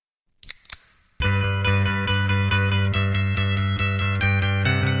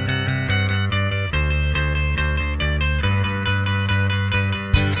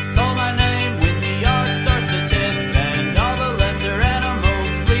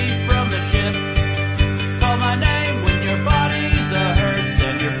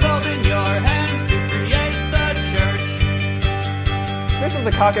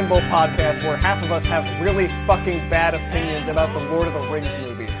Cock and Bull podcast where half of us have really fucking bad opinions about the Lord of the Rings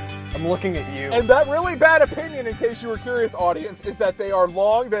movies. I'm looking at you. And that really bad opinion, in case you were curious, audience, is that they are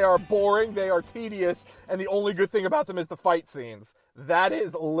long, they are boring, they are tedious, and the only good thing about them is the fight scenes. That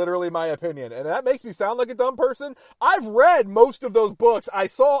is literally my opinion. And that makes me sound like a dumb person. I've read most of those books. I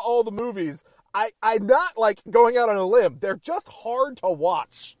saw all the movies. I'm not, going out on a limb. They're just hard to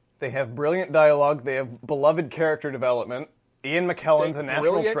watch. They have brilliant dialogue. They have beloved character development. Ian McKellen's a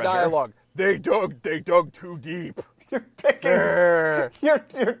national treasure. Brilliant dialogue. They dug too deep. You're picking.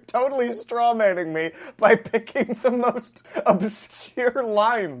 You're totally strawmanning me by picking the most obscure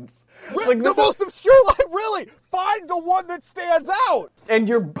lines. The most obscure line, really? Find the one that stands out. And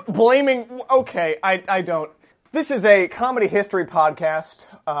you're blaming. Okay, I don't. This is a comedy history podcast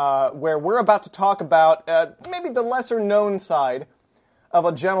where we're about to talk about maybe the lesser known side of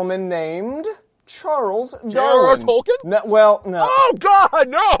a gentleman named Charles Darwin. J.R.R. Tolkien? No. Oh, God,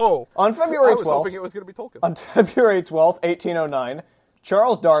 no! On February 12th... I was hoping it was going to be Tolkien. On February 12th, 1809,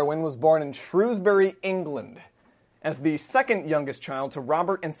 Charles Darwin was born in Shrewsbury, England, as the second youngest child to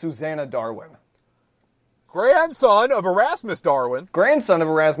Robert and Susanna Darwin. Grandson of Erasmus Darwin.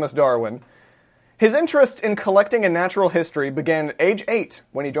 His interest in collecting and natural history began at age 8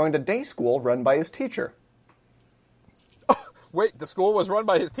 when he joined a day school run by his teacher. Wait, the school was run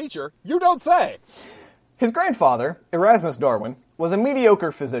by his teacher? You don't say! His grandfather, Erasmus Darwin, was a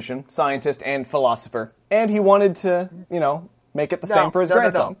mediocre physician, scientist, and philosopher, and he wanted to, make it the same for his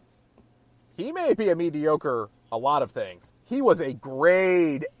grandson. No. He may be a mediocre a lot of things. He was a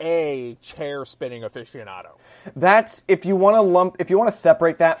grade A chair-spinning aficionado. That's, if you want to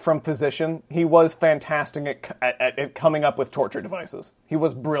separate that from physician, he was fantastic at coming up with torture devices. He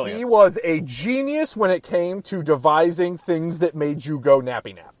was brilliant. He was a genius when it came to devising things that made you go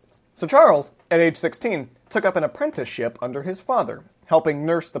nappy nap. So Charles, at age 16, took up an apprenticeship under his father, helping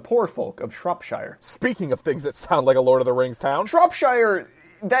nurse the poor folk of Shropshire. Speaking of things that sound like a Lord of the Rings town. Shropshire...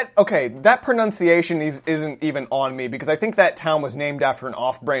 That pronunciation isn't even on me, because I think that town was named after an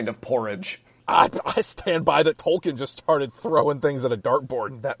off-brand of porridge. I stand by that Tolkien just started throwing things at a dartboard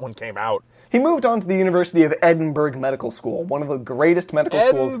and that one came out. He moved on to the University of Edinburgh Medical School, one of the greatest medical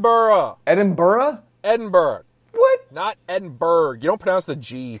schools. Edinburgh? Edinburgh? What? Not Edinburgh. You don't pronounce the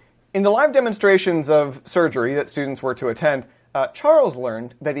G. In the live demonstrations of surgery that students were to attend, Charles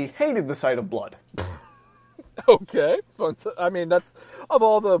learned that he hated the sight of blood. Okay. That's, of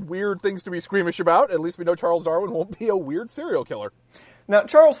all the weird things to be squeamish about, at least we know Charles Darwin won't be a weird serial killer. Now,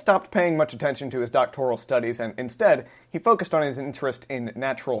 Charles stopped paying much attention to his doctoral studies, and instead, he focused on his interest in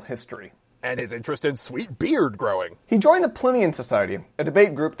natural history. And his interest in sweet beard growing. He joined the Plinian Society, a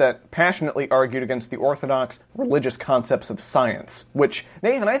debate group that passionately argued against the orthodox religious concepts of science. Which,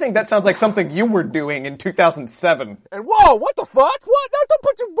 Nathan, I think that sounds like something you were doing in 2007. And whoa, what the fuck? What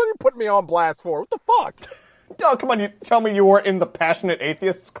are you putting me on blast for? What the fuck? Oh, come on, you tell me you were in the Passionate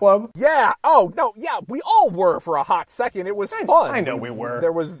Atheists Club? Yeah, we all were for a hot second. It was fun. I know we were.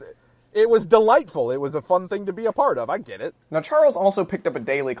 It was delightful. It was a fun thing to be a part of. I get it. Now, Charles also picked up a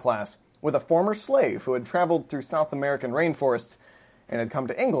daily class with a former slave who had traveled through South American rainforests and had come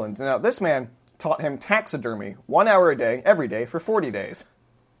to England. Now, this man taught him taxidermy 1 hour a day, every day, for 40 days.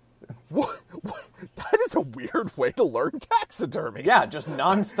 What? That is a weird way to learn taxidermy. Yeah, just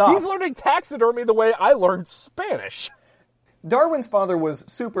nonstop. He's learning taxidermy the way I learned Spanish. Darwin's father was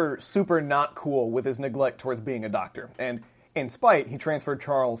super, super not cool with his neglect towards being a doctor, and in spite, he transferred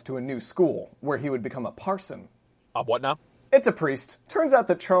Charles to a new school, where he would become a parson. What now? It's a priest. Turns out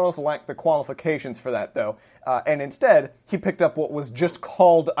that Charles lacked the qualifications for that, though, and instead, he picked up what was just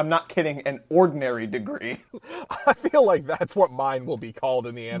called, I'm not kidding, an ordinary degree. I feel like that's what mine will be called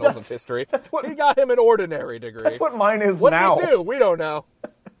in the annals of history. He got him an ordinary degree. That's what mine is what now. What did he do? We don't know.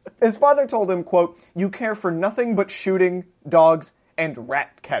 His father told him, quote, "You care for nothing but shooting, dogs, and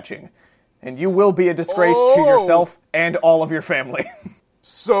rat catching, and you will be a disgrace to yourself and all of your family."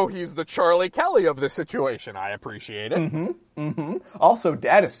 So he's the Charlie Kelly of this situation. I appreciate it. Also,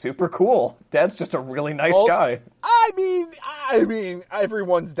 Dad is super cool. Dad's just a really nice guy. I mean,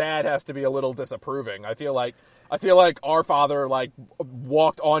 everyone's dad has to be a little disapproving. I feel like our father,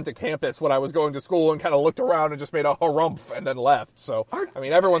 walked onto campus when I was going to school and kind of looked around and just made a harumph and then left. So,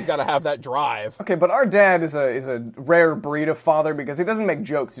 everyone's got to have that drive. Okay, but our dad is a rare breed of father because he doesn't make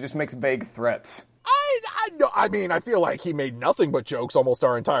jokes. He just makes vague threats. I mean, I feel like he made nothing but jokes almost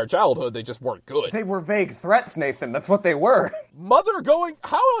our entire childhood. They just weren't good. They were vague threats, Nathan. That's what they were.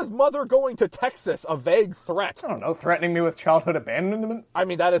 How is Mother going to Texas a vague threat? I don't know, threatening me with childhood abandonment? I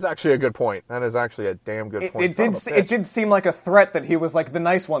mean, that is actually a good point. That is actually a damn good point. It did seem like a threat that he was like, the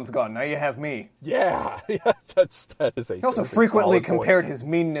nice one's gone, now you have me. Yeah, that is a He also frequently compared his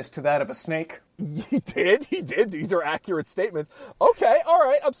meanness to that of a snake. He did. These are accurate statements. Okay, all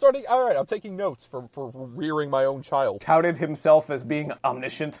right, I'm taking notes for rearing my own child. Touted himself as being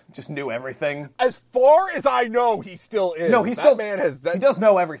omniscient, just knew everything. As far as I know, he still is. No, he does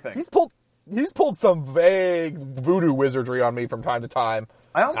know everything. He's pulled some vague voodoo wizardry on me from time to time.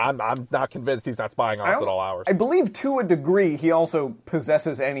 I'm not convinced he's not spying on us at all hours. I believe to a degree he also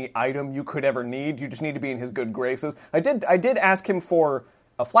possesses any item you could ever need. You just need to be in his good graces. I did ask him for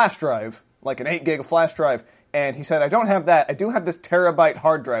a flash drive, like an 8 gig flash drive, and he said, I don't have that. I do have this terabyte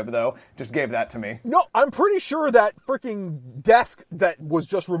hard drive, though. Just gave that to me. No, I'm pretty sure that freaking desk that was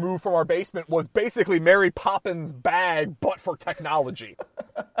just removed from our basement was basically Mary Poppins' bag, but for technology.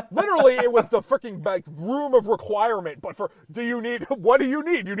 Literally, it was the freaking room of requirement, but for, what do you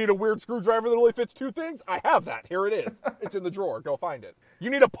need? You need a weird screwdriver that only fits 2 things? I have that. Here it is. It's in the drawer. Go find it. You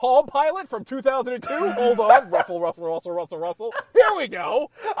need a Palm Pilot from 2002? Hold on. Russell. Here we go.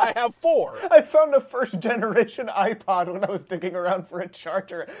 I have 4. I found a first-generation iPod when I was digging around for a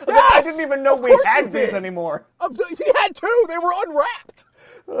charger. Yes! I didn't even know we had these anymore. He had 2. They were unwrapped.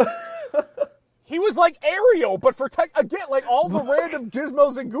 He was like Ariel, but for again, like all the random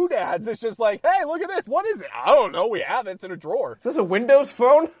gizmos and goodads. It's just like, hey, look at this. What is it? I don't know. We have it. It's in a drawer. Is this a Windows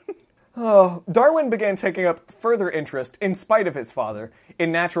phone? Darwin began taking up further interest, in spite of his father,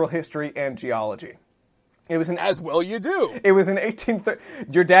 in natural history and geology. It was as well you do. It was in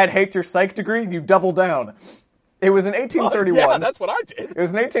 1830. Your dad hates your psych degree? You double down. It was in 1831. Yeah, that's what I did. It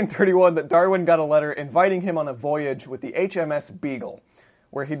was in 1831 that Darwin got a letter inviting him on a voyage with the HMS Beagle,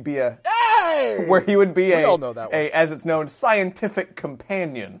 where he'd be where he would be all know that one. as it's known, scientific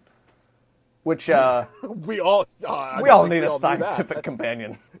companion. Which we all need a scientific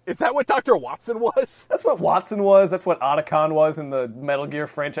companion. Is that what Dr. Watson was? That's what Watson was. That's what Otacon was in the Metal Gear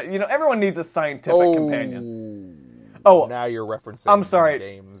franchise. You know, everyone needs a scientific companion. Oh, now you're referencing. I'm sorry.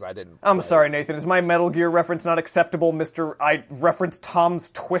 Games I didn't. I'm sorry, Nathan. Is my Metal Gear reference not acceptable, Mister? I referenced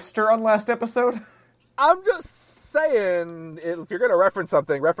Tom's Twister on last episode. I'm just saying, if you're going to reference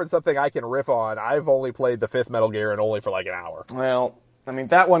something I can riff on. I've only played the 5th Metal Gear and only for like an hour. Well, I mean,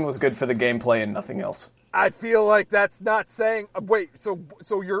 that one was good for the gameplay and nothing else. I feel like that's not saying... Wait, so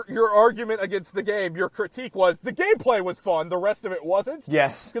your argument against the game, your critique was, the gameplay was fun, the rest of it wasn't?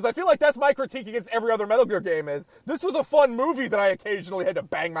 Yes. Because I feel like that's my critique against every other Metal Gear game is, this was a fun movie that I occasionally had to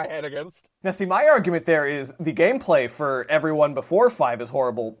bang my head against. Now, see, my argument there is the gameplay for everyone before 5 is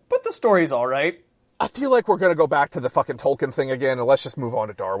horrible, but the story's all right. I feel like we're going to go back to the fucking Tolkien thing again, and let's just move on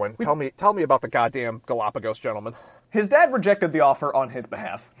to Darwin. Tell me about the goddamn Galapagos gentleman. His dad rejected the offer on his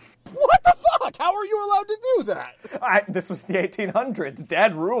behalf. What the fuck? How are you allowed to do that? This was the 1800s.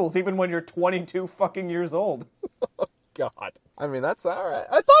 Dad rules even when you're 22 fucking years old. God. I mean, that's all right.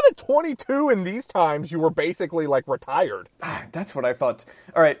 I thought at 22 in these times you were basically, like, retired. That's what I thought.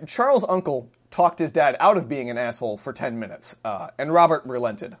 All right, Charles' uncle talked his dad out of being an asshole for 10 minutes, and Robert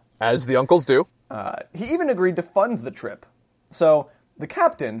relented. As the uncles do. He even agreed to fund the trip. So, the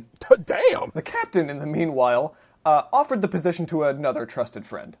captain... Damn! The captain, in the meanwhile, offered the position to another trusted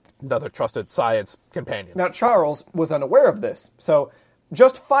friend. Another trusted science companion. Now, Charles was unaware of this, so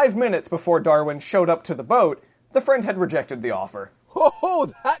just 5 minutes before Darwin showed up to the boat, the friend had rejected the offer.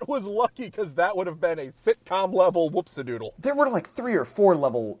 Oh, that was lucky, because that would have been a sitcom-level whoopsie-doodle. There were like 3 or 4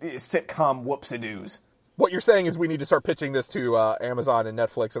 level sitcom whoopsie-doos. What you're saying is we need to start pitching this to Amazon and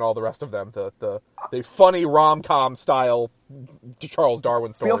Netflix and all the rest of them. The funny rom-com style Charles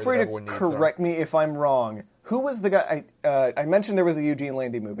Darwin story. Feel free to correct me if I'm wrong. Who was the guy? I mentioned there was a Eugene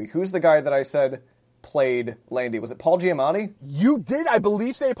Landy movie. Who's the guy that I said played Landy? Was it Paul Giamatti? You did, I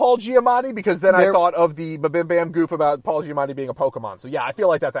believe, say Paul Giamatti, because then I thought of the Bim Bam goof about Paul Giamatti being a Pokemon. So yeah, I feel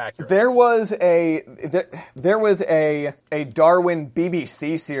like that's accurate. There was a Darwin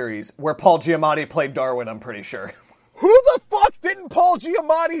BBC series where Paul Giamatti played Darwin, I'm pretty sure. Who the fuck didn't Paul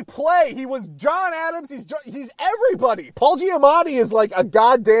Giamatti play? He was John Adams. He's everybody. Paul Giamatti is like a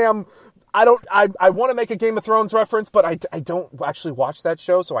goddamn... I want to make a Game of Thrones reference, but I don't actually watch that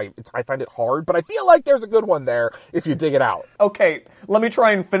show, so I find it hard. But I feel like there's a good one there if you dig it out. Okay, let me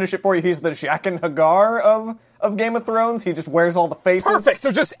try and finish it for you. He's the Jaqen H'ghar of Game of Thrones. He just wears all the faces. Perfect.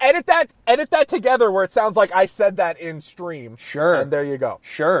 So just edit that together where it sounds like I said that in stream. Sure. And there you go.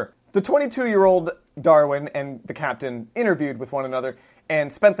 Sure. The 22-year-old Darwin and the captain interviewed with one another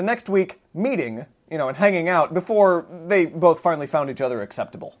and spent the next week meeting and hanging out before they both finally found each other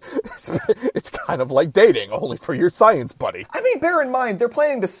acceptable. It's kind of like dating, only for your science buddy. I mean, bear in mind, they're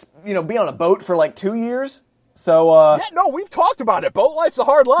planning to, be on a boat for like 2 years. So, Yeah, no, we've talked about it. Boat life's a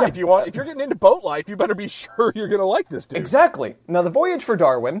hard life. If you're getting into boat life, you better be sure you're going to like this dude. Exactly. Now, the voyage for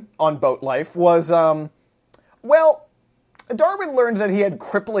Darwin on boat life was, Darwin learned that he had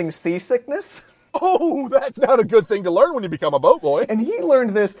crippling seasickness. Oh, that's not a good thing to learn when you become a boat boy. And he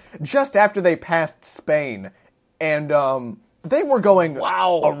learned this just after they passed Spain. And, they were going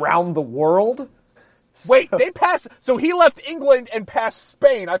around the world. Wait, they passed... So he left England and passed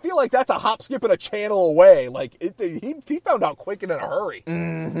Spain. I feel like that's a hop, skip, and a channel away. Like, he found out quick and in a hurry.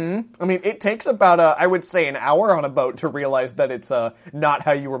 Mm-hmm. I mean, it takes about, I would say, an hour on a boat to realize that it's not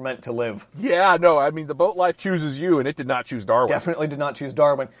how you were meant to live. Yeah, no, I mean, the boat life chooses you, and it did not choose Darwin. Definitely did not choose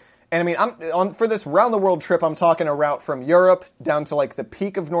Darwin. And I mean, for this round-the-world trip, I'm talking a route from Europe down to, like, the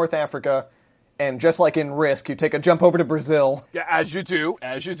peak of North Africa. And just like in Risk, you take a jump over to Brazil. Yeah, as you do.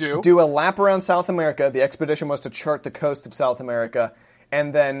 Do a lap around South America. The expedition was to chart the coast of South America.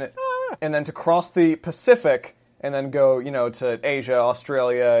 And then to cross the Pacific and then go, to Asia,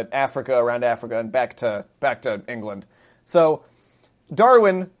 Australia, Africa, around Africa, and back to England. So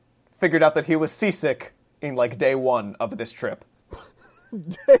Darwin figured out that he was seasick in, like, day one of this trip.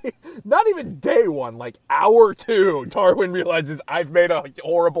 Not even day one, like hour two, Darwin realizes I've made a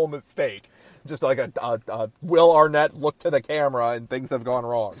horrible mistake. Just like a Will Arnett look to the camera and things have gone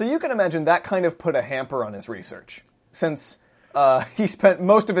wrong. So you can imagine that kind of put a hamper on his research, since he spent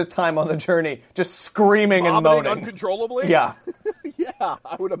most of his time on the journey just screaming and moaning. Uncontrollably? Yeah. Yeah,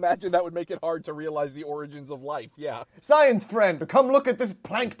 I would imagine that would make it hard to realize the origins of life, yeah. Science friend, come look at this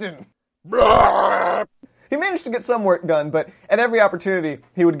plankton. He managed to get some work done, but at every opportunity,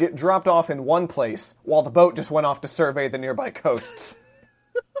 he would get dropped off in one place, while the boat just went off to survey the nearby coasts.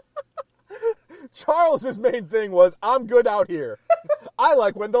 Charles's main thing was, I'm good out here. I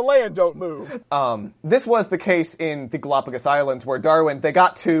like when the land don't move. This was the case in the Galapagos Islands, where they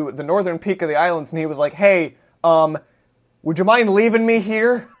got to the northern peak of the islands, and he was like, hey, would you mind leaving me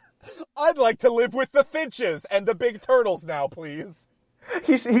here? I'd like to live with the finches and the big turtles now, please.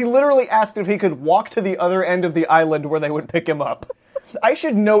 He literally asked if he could walk to the other end of the island where they would pick him up. I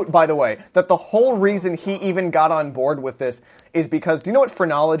should note, by the way, that the whole reason he even got on board with this is because, do you know what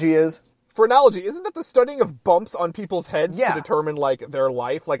phrenology is? Phrenology, isn't that the studying of bumps on people's heads to determine, like, their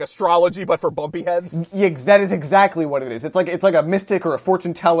life? Like astrology, but for bumpy heads? Yeah, that is exactly what it is. It's like a mystic or a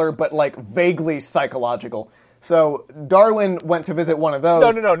fortune teller, but, like, vaguely psychological. So, Darwin went to visit one of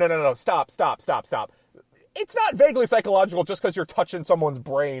those. No. Stop. It's not vaguely psychological just because you're touching someone's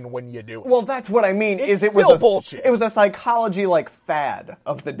brain when you do it. Well, that's what I mean. It's still bullshit. It was a psychology, like, fad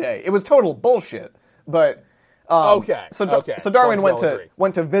of the day. It was total bullshit, but... Okay. So Darwin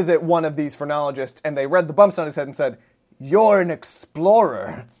went to visit one of these phrenologists, and they read the bumps on his head and said, "You're an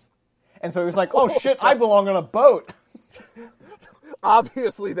explorer." And so he was like, "Oh shit, I belong on a boat."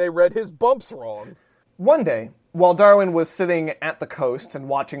 Obviously, they read his bumps wrong. One day, while Darwin was sitting at the coast and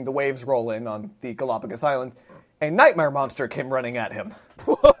watching the waves roll in on the Galapagos Islands, a nightmare monster came running at him.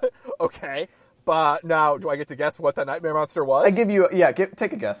 Okay, but now do I get to guess what that nightmare monster was? I give you,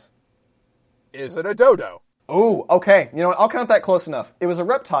 take a guess. Is it a dodo? Ooh, okay. You know what? I'll count that close enough. It was a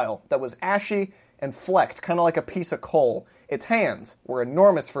reptile that was ashy and flecked, kind of like a piece of coal. Its hands were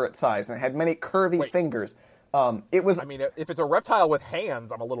enormous for its size and it had many curvy fingers. It was. I mean, if it's a reptile with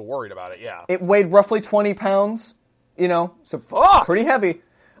hands, I'm a little worried about it. Yeah. It weighed roughly 20 pounds. So pretty heavy.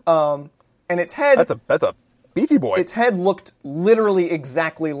 And its head. That's a beefy boy. Its head looked literally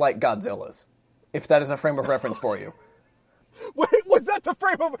exactly like Godzilla's. If that is a frame of reference for you. Wait, is that the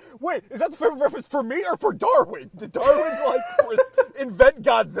frame of reference for me or for Darwin? Did Darwin, invent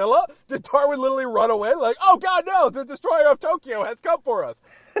Godzilla? Did Darwin literally run away? Like, oh god, no, the destroyer of Tokyo has come for us.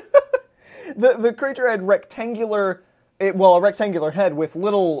 The creature had a rectangular head with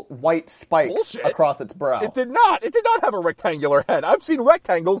little white spikes across its brow. It did not have a rectangular head. I've seen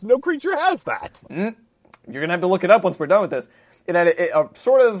rectangles. No creature has that. You're going to have to look it up once we're done with this. It had a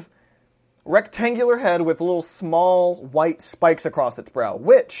sort of rectangular head with little small white spikes across its brow,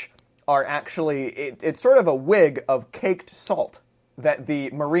 which are actually, it's sort of a wig of caked salt that the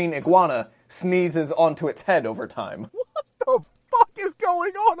marine iguana sneezes onto its head over time. What the fuck is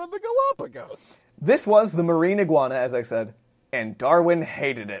going on the Galapagos? This was the marine iguana, as I said, and Darwin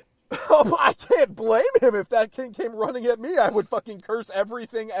hated it. Oh, I can't blame him. If that thing came running at me, I would fucking curse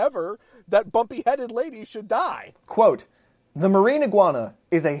everything ever. That bumpy-headed lady should die. Quote, The marine iguana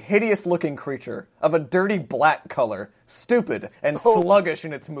is a hideous-looking creature of a dirty black color, stupid, and sluggish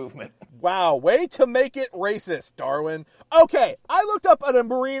in its movement. Wow, way to make it racist, Darwin. Okay, I looked up at a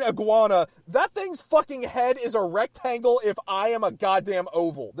marine iguana. That thing's fucking head is a rectangle if I am a goddamn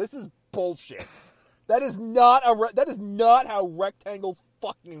oval. This is bullshit. That is not how rectangles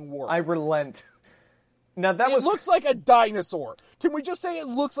fucking work. I relent. Now It looks like a dinosaur. Can we just say it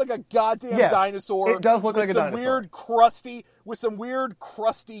looks like a goddamn dinosaur? It does look like a dinosaur. With some weird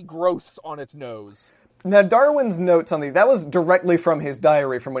crusty growths on its nose. Now, Darwin's notes on these, that was directly from his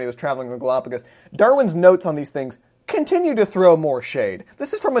diary from when he was traveling in the Galapagos. Darwin's notes on these things continue to throw more shade.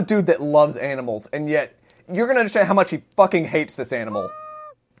 This is from a dude that loves animals, and yet you're going to understand how much he fucking hates this animal.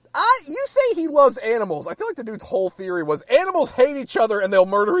 You say he loves animals. I feel like the dude's whole theory was animals hate each other and they'll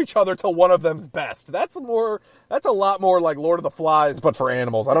murder each other till one of them's best. That's a lot more like Lord of the Flies, but for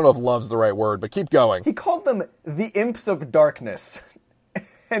animals. I don't know if love's the right word, but keep going. He called them the imps of darkness.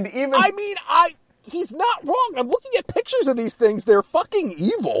 And even... he's not wrong. I'm looking at pictures of these things. They're fucking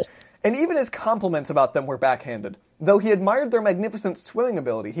evil. And even his compliments about them were backhanded. Though he admired their magnificent swimming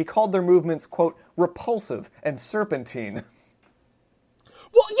ability, he called their movements, quote, repulsive and serpentine.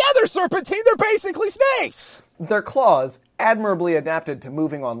 Well, yeah, they're serpentine. They're basically snakes. Their claws, admirably adapted to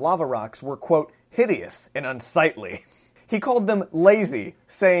moving on lava rocks, were, quote, hideous and unsightly. He called them lazy,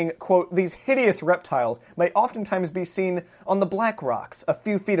 saying, quote, these hideous reptiles may oftentimes be seen on the black rocks, a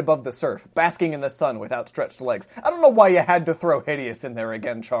few feet above the surf, basking in the sun with outstretched legs. I don't know why you had to throw hideous in there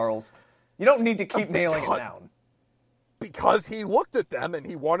again, Charles. You don't need to keep nailing it down. Because he looked at them and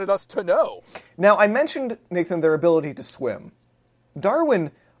he wanted us to know. Now, I mentioned, Nathan, their ability to swim.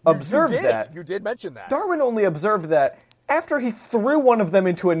 Darwin observed that. You did mention that. Darwin only observed that after he threw one of them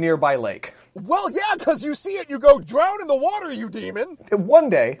into a nearby lake. Well, yeah, because you see it, you go, drown in the water, you demon. One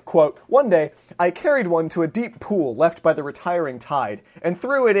day, quote, one day, I carried one to a deep pool left by the retiring tide and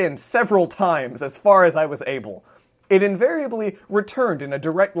threw it in several times as far as I was able. It invariably returned in a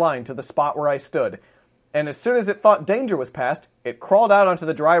direct line to the spot where I stood, and as soon as it thought danger was past, it crawled out onto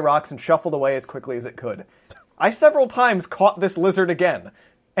the dry rocks and shuffled away as quickly as it could. I several times caught this lizard again,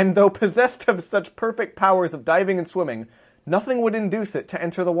 and though possessed of such perfect powers of diving and swimming, nothing would induce it to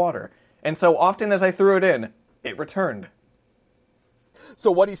enter the water, and so often as I threw it in, it returned.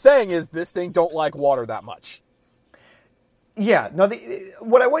 So what he's saying is this thing don't like water that much. Yeah, no,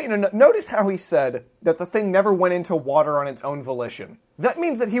 what I want you to notice how he said that the thing never went into water on its own volition. That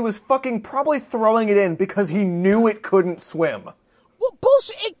means that he was fucking probably throwing it in because he knew it couldn't swim. Well,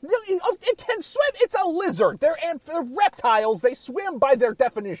 bullshit. It can swim. It's a lizard. They're reptiles. They swim by their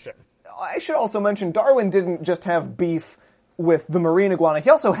definition. I should also mention, Darwin didn't just have beef with the marine iguana. He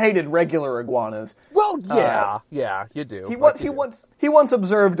also hated regular iguanas. Well, yeah, you do. He once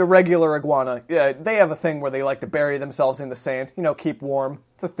observed a regular iguana. They have a thing where they like to bury themselves in the sand, keep warm.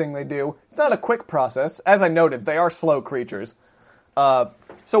 It's a thing they do. It's not a quick process. As I noted, they are slow creatures.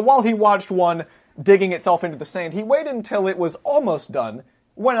 So while he watched one digging itself into the sand, he waited until it was almost done,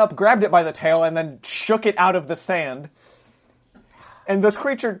 went up, grabbed it by the tail, and then shook it out of the sand. And the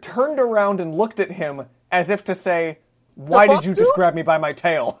creature turned around and looked at him as if to say, why did you just grab me by my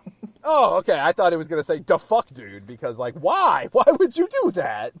tail? Oh, okay. I thought it was going to say, da fuck, dude, because, why? Why would you do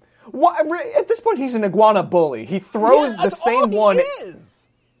that? At this point, he's an iguana bully. He throws the same one.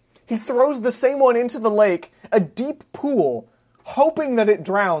 He throws the same one into the lake, a deep pool, hoping that it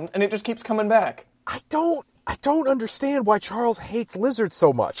drowns, and it just keeps coming back. I don't understand why Charles hates lizards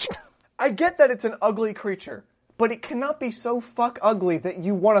so much. I get that it's an ugly creature, but it cannot be so fuck ugly that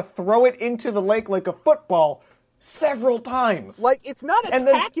you want to throw it into the lake like a football several times. It's not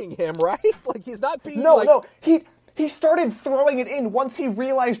attacking him, right? He's not being No. He started throwing it in once he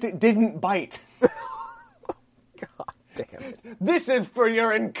realized it didn't bite. God damn it. This is for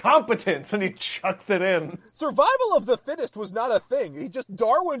your incompetence, and he chucks it in. Survival of the fittest was not a thing.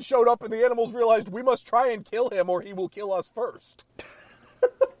 Darwin showed up and the animals realized we must try and kill him or he will kill us first.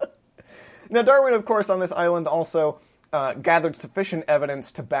 Now, Darwin, of course, on this island also gathered sufficient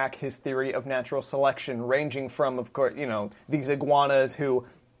evidence to back his theory of natural selection, ranging from, of course, these iguanas who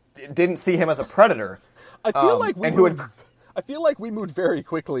didn't see him as a predator. I feel like we moved very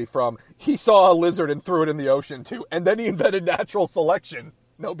quickly from he saw a lizard and threw it in the ocean to, and then he invented natural selection.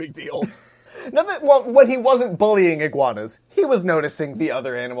 No big deal. When he wasn't bullying iguanas, he was noticing the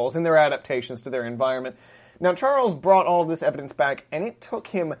other animals and their adaptations to their environment. Now, Charles brought all of this evidence back, and it took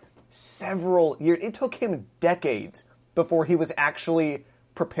him several years. It took him decades before he was actually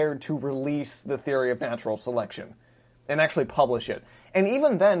prepared to release the theory of natural selection and actually publish it. And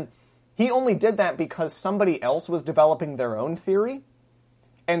even then, he only did that because somebody else was developing their own theory,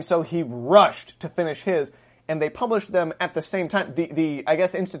 and so he rushed to finish his. and they published them at the same time. The I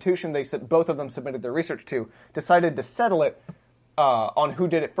guess, institution both of them submitted their research to decided to settle it on who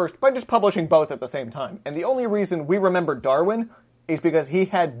did it first by just publishing both at the same time. And the only reason we remember Darwin is because he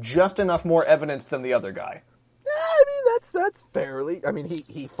had just enough more evidence than the other guy. I mean, that's fairly... I mean,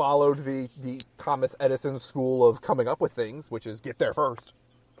 he followed the Thomas Edison school of coming up with things, which is get there first.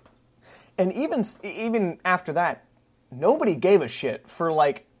 And even after that, nobody gave a shit for,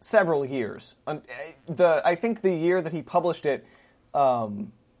 like, several years. I think the year that he published it,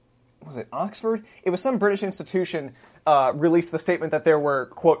 was it Oxford? It was some British institution released the statement that there were,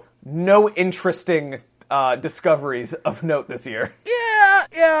 quote, no interesting discoveries of note this year.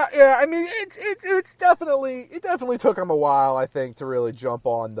 Yeah. I mean, it definitely took him a while, I think, to really jump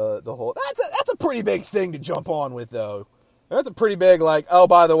on the whole. That's a pretty big thing to jump on with, though. That's a pretty big, like, oh,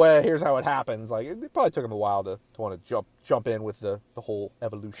 by the way, here's how it happens. Like, it probably took him a while to want to jump in with the whole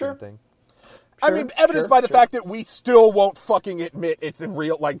evolution thing. I mean, evidenced by the fact that we still won't fucking admit it's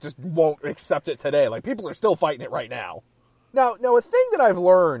real, like, just won't accept it today. Like, people are still fighting it right now. Now, a thing that I've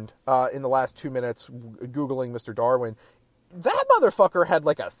learned in the last 2 minutes Googling Mr. Darwin, that motherfucker had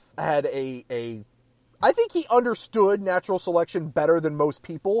I think he understood natural selection better than most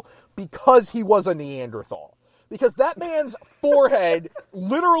people because he was a Neanderthal. Because that man's forehead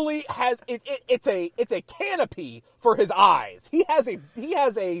literally has it's a canopy for his eyes. He has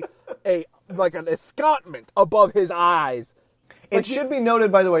a like an escarpment above his eyes. It should be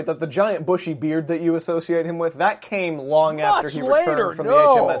noted, by the way, that the giant bushy beard that you associate him with, that came long after he returned from the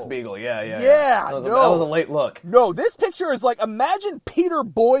HMS Beagle. Yeah. That was a late look. No, this picture is like, imagine Peter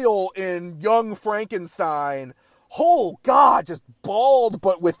Boyle in Young Frankenstein. Oh, God, just bald,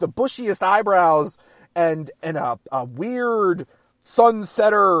 but with the bushiest eyebrows and a weird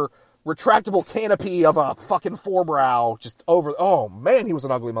sunsetter retractable canopy of a fucking forebrow just over. Oh, man, he was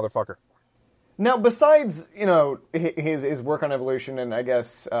an ugly motherfucker. Now, besides, his work on evolution and I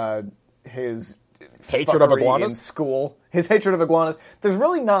guess his hatred of iguanas in school, his hatred of iguanas, there's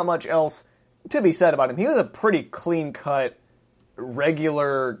really not much else to be said about him. He was a pretty clean-cut,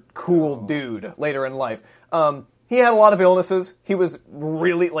 regular, cool dude later in life. He had a lot of illnesses. He was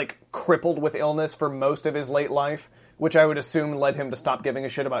really, crippled with illness for most of his late life, which I would assume led him to stop giving a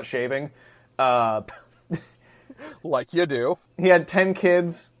shit about shaving. Like you do. He had 10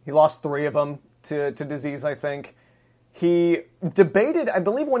 kids. He lost 3 of them to disease, I think. He debated, I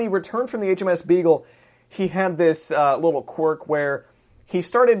believe when he returned from the HMS Beagle, he had this little quirk where he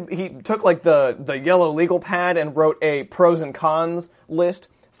took the yellow legal pad and wrote a pros and cons list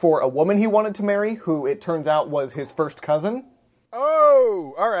for a woman he wanted to marry, who it turns out was his first cousin.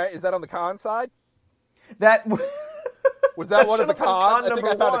 Oh, all right. Is that on the con side? That was that one of the cons? I think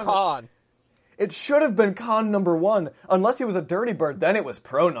I found a con. It should have been con number 1. Unless he was a dirty bird, then it was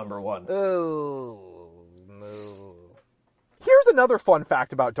pro number 1. Oh, no. Here's another fun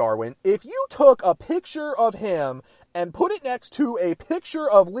fact about Darwin. If you took a picture of him and put it next to a picture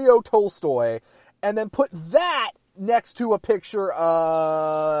of Leo Tolstoy, and then put that next to a picture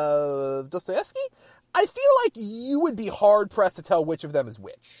of Dostoevsky, I feel like you would be hard-pressed to tell which of them is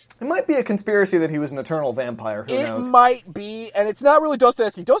which. It might be a conspiracy that he was an eternal vampire. Who knows? It might be, and it's not really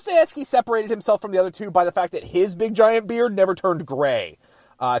Dostoevsky. Dostoevsky separated himself from the other two by the fact that his big giant beard never turned gray.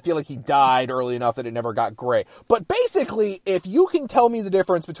 I feel like he died early enough that it never got gray. But basically, if you can tell me the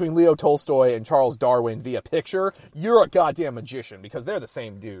difference between Leo Tolstoy and Charles Darwin via picture, you're a goddamn magician, because they're the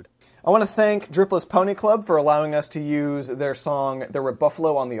same dude. I want to thank Driftless Pony Club for allowing us to use their song There Were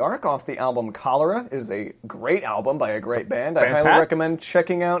Buffalo on the Ark off the album Cholera. It is a great album by a great band. Fantastic. I highly recommend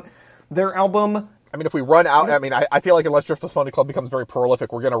checking out their album. I mean, if we run out, I feel like unless Driftless Pony Club becomes very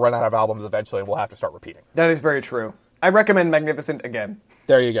prolific, we're going to run out of albums eventually, and we'll have to start repeating. That is very true. I recommend Magnificent again.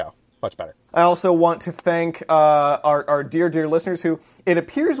 There you go. Much better. I also want to thank our dear listeners who, it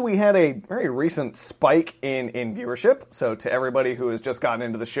appears we had a very recent spike in viewership. So to everybody who has just gotten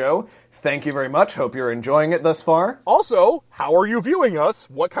into the show, thank you very much. Hope you're enjoying it thus far. Also, how are you viewing us?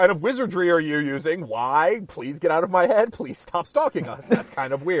 What kind of wizardry are you using? Why? Please get out of my head. Please stop stalking us. That's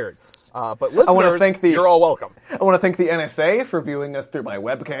kind of weird. But listeners, you're all welcome. I want to thank the NSA for viewing us through my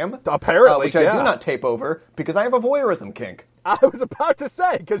webcam. Apparently, which I do not tape over because I have a voyeurism kink. I was about to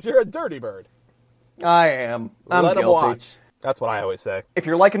say, because you're a dirty bird. I am. I'm Let guilty. Him watch. That's what I always say. If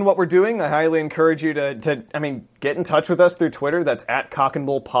you're liking what we're doing, I highly encourage you to get in touch with us through Twitter. That's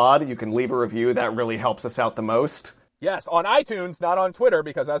 @CockandBullPod. You can leave a review. That really helps us out the most. Yes, on iTunes, not on Twitter,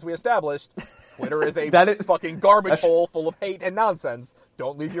 because as we established, Twitter is a fucking garbage hole full of hate and nonsense.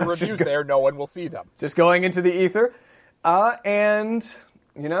 Don't leave your reviews there. No one will see them. Just going into the ether. And,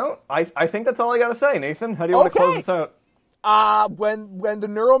 I think that's all I got to say. Nathan, how do you want to close this out? When the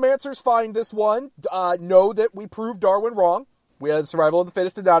neuromancers find this one, know that we proved Darwin wrong. The survival of the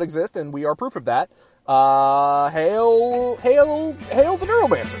fittest did not exist, and we are proof of that. Hail the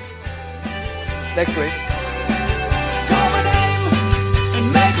neuromancers. Next week. Call my name and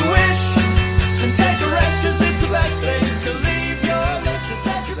make a wish and take a rest, 'cause it's the best thing to leave your lips. Is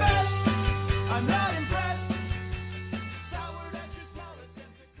that your best? I'm not